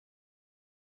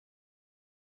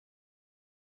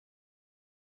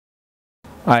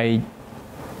I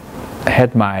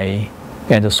had my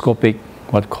endoscopic,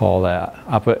 what called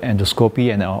upper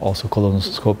endoscopy and also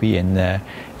colonoscopy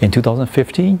in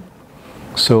 2015.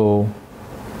 So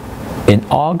in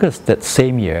August that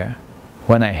same year,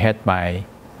 when I had my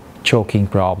choking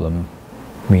problem,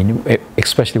 I mean,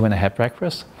 especially when I have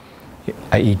breakfast,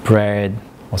 I eat bread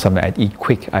or something. I eat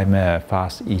quick. I'm a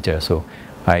fast eater, so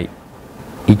I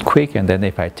eat quick, and then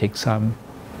if I take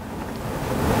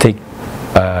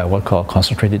what called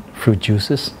concentrated fruit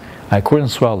juices, I couldn't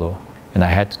swallow, and I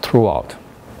had to throw out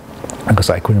because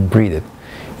I couldn't breathe it.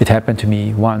 It happened to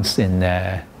me once in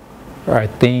I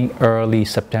think early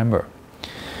September,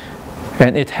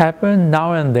 and it happened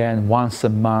now and then, once a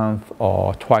month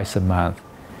or twice a month,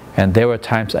 and there were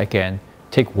times I can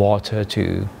take water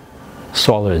to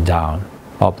swallow it down,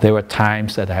 or there were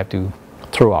times that I have to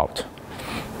throw out.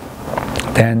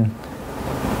 Then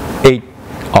 8th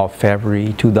of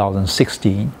February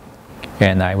 2016,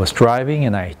 and I was driving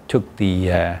and I took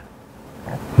the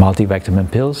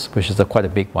multivitamin pills, which is quite a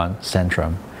big one,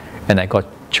 Centrum, and I got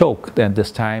choked, and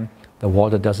this time the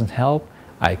water doesn't help.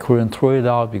 I couldn't throw it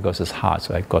out because it's hard,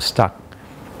 so I got stuck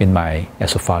in my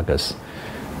esophagus.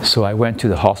 So I went to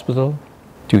the hospital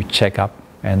to check up,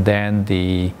 and then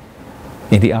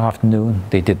in the afternoon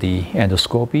they did the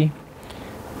endoscopy,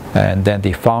 and then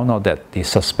they found out that the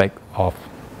suspect of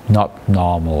not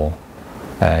normal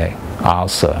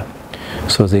ulcer.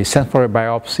 So they sent for a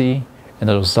biopsy, and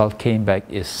the result came back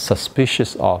is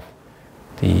suspicious of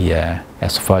the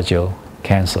esophageal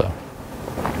cancer.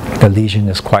 The lesion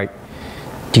is quite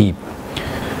deep,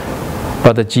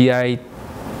 but the GI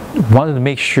wanted to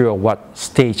make sure what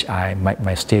stage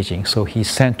my staging, so he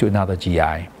sent to another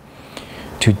GI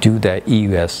to do the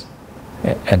EUS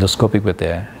endoscopic with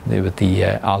the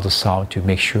ultrasound to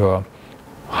make sure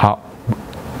how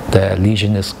the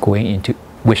lesion is going into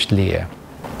which layer,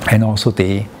 and also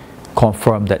they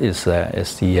confirmed that this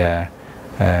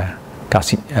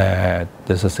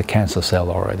is a cancer cell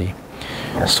already.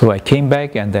 So I came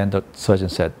back, and then the surgeon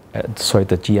said,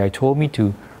 the GI told me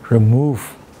to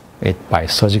remove it, by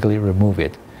surgically remove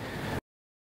it.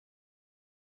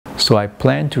 So I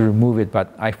planned to remove it,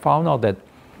 but I found out that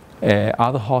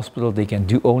other hospitals, they can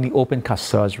do only open cut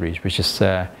surgeries, which is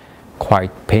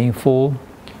quite painful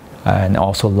and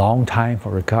also long time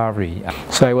for recovery.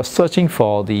 So I was searching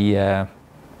for a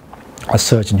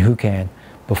surgeon who can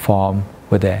perform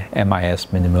with the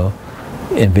MIS, minimal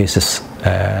invasive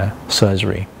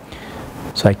surgery.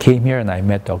 So I came here and I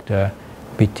met Dr.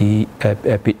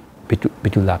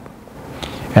 Pitulak,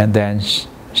 and then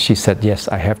she said, yes,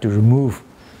 I have to remove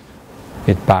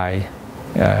it by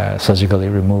surgically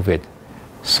remove it.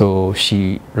 So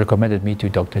she recommended me to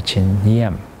Dr. Chin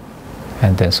Yam,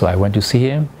 and then so I went to see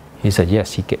him. He said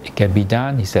yes, it can be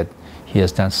done. He said he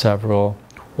has done several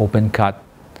open cut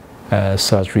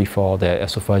surgery for the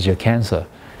esophageal cancer,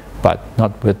 but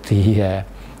not with the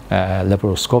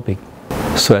laparoscopic.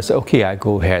 So I said, okay, I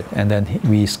go ahead, and then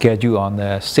we scheduled on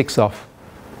the 6th of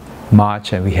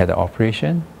March, and we had the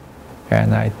operation,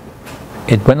 and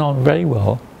it went on very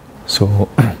well. So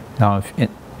now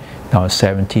it's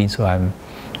 17, so I'm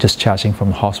just charging from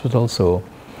the hospital. So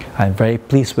I'm very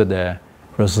pleased with the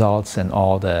results and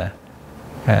all the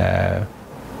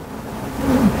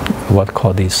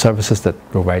the services that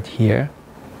provide here,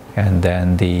 and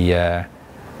then the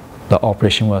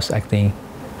operation was, I think,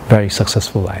 very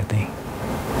successful. I think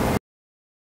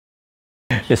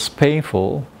it's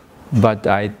painful, but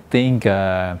I think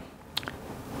it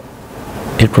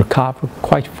recovered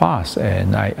quite fast,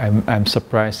 and I'm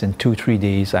surprised. In 2-3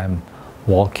 days I'm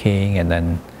walking, and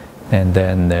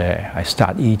then I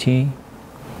start eating,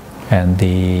 and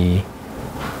the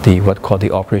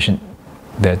operation,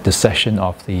 the section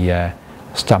of the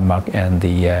stomach and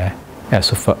the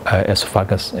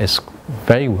esophagus is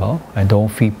very well. I don't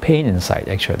feel pain inside.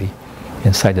 Actually,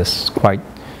 inside is quite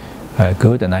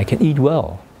good, and I can eat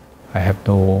well. I have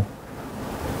no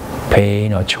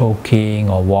pain or choking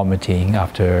or vomiting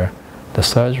after the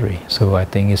surgery. So I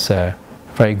think it's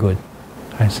very good.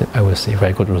 I would say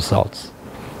very good results.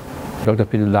 Dr.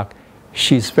 Pitulak,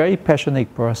 she's a very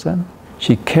passionate person.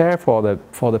 She cares for the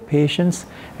patients,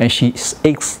 and she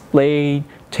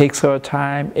takes her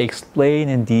time, explain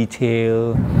in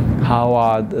detail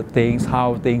how things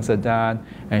are done,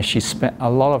 and she spent a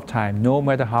lot of time. No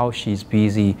matter how she's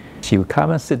busy, she will come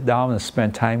and sit down and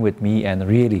spend time with me, and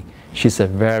really, she's a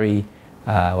very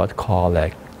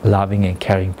loving and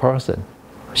caring person.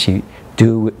 She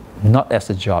do not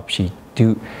as a job. She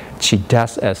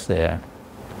does as a,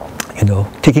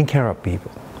 taking care of people.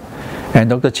 And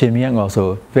Dr. Chim Yang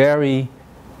also very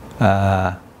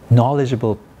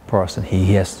knowledgeable person.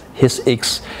 He has his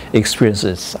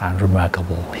experiences are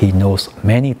remarkable. He knows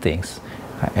many things,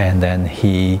 and then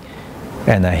he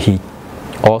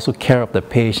also care of the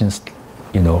patients,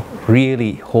 you know,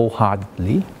 really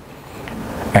wholeheartedly.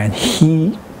 And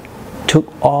he took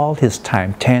all his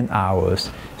time, 10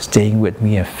 hours, staying with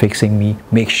me and fixing me,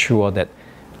 make sure that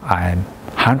I'm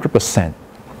 100%,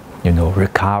 you know,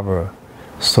 recover.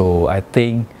 So I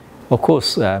think, of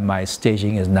course, my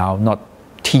staging is now not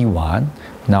T1,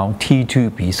 now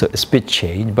T2B, so it's a bit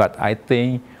changed, but I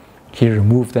think he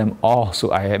removed them all.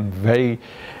 So I am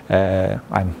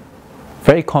I'm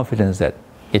very confident that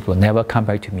it will never come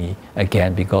back to me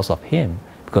again because of him,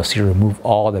 because he removed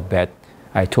all the bad.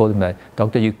 I told him that,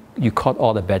 doctor, you caught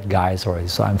all the bad guys already,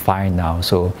 so I'm fine now.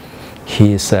 So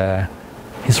he's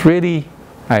really,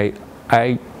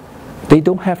 they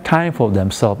don't have time for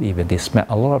themselves even. They spend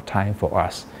a lot of time for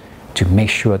us to make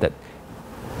sure that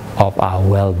of our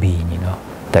well-being, you know.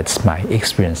 That's my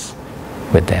experience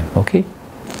with them, okay?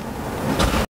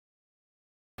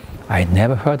 I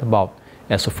never heard about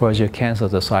esophageal cancer,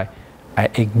 so I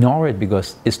ignore it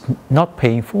because it's not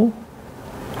painful.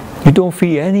 You don't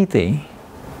feel anything.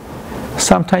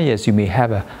 Sometimes, yes, you may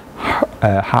have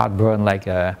a heartburn, like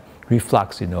a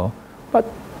reflux, you know, but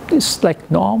it's like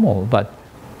normal.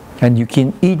 And you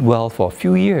can eat well for a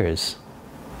few years,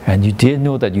 and you didn't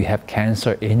know that you have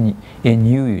cancer in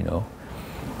you, you know.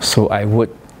 So I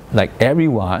would, like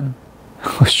everyone,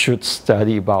 should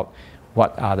study about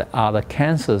what are the other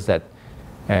cancers that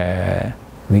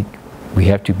we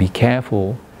have to be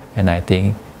careful, and I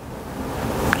think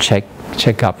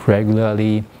check up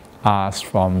regularly, ask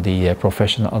from the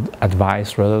professional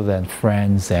advice rather than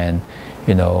friends, and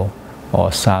you know,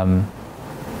 or some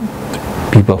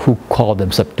people who call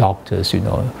themselves doctors, you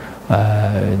know,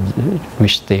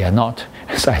 which they are not.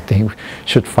 So I think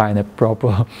should find a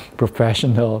proper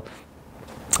professional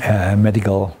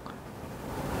medical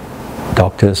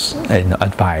doctors and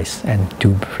advice and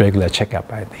do regular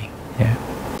checkup, I think. Yeah.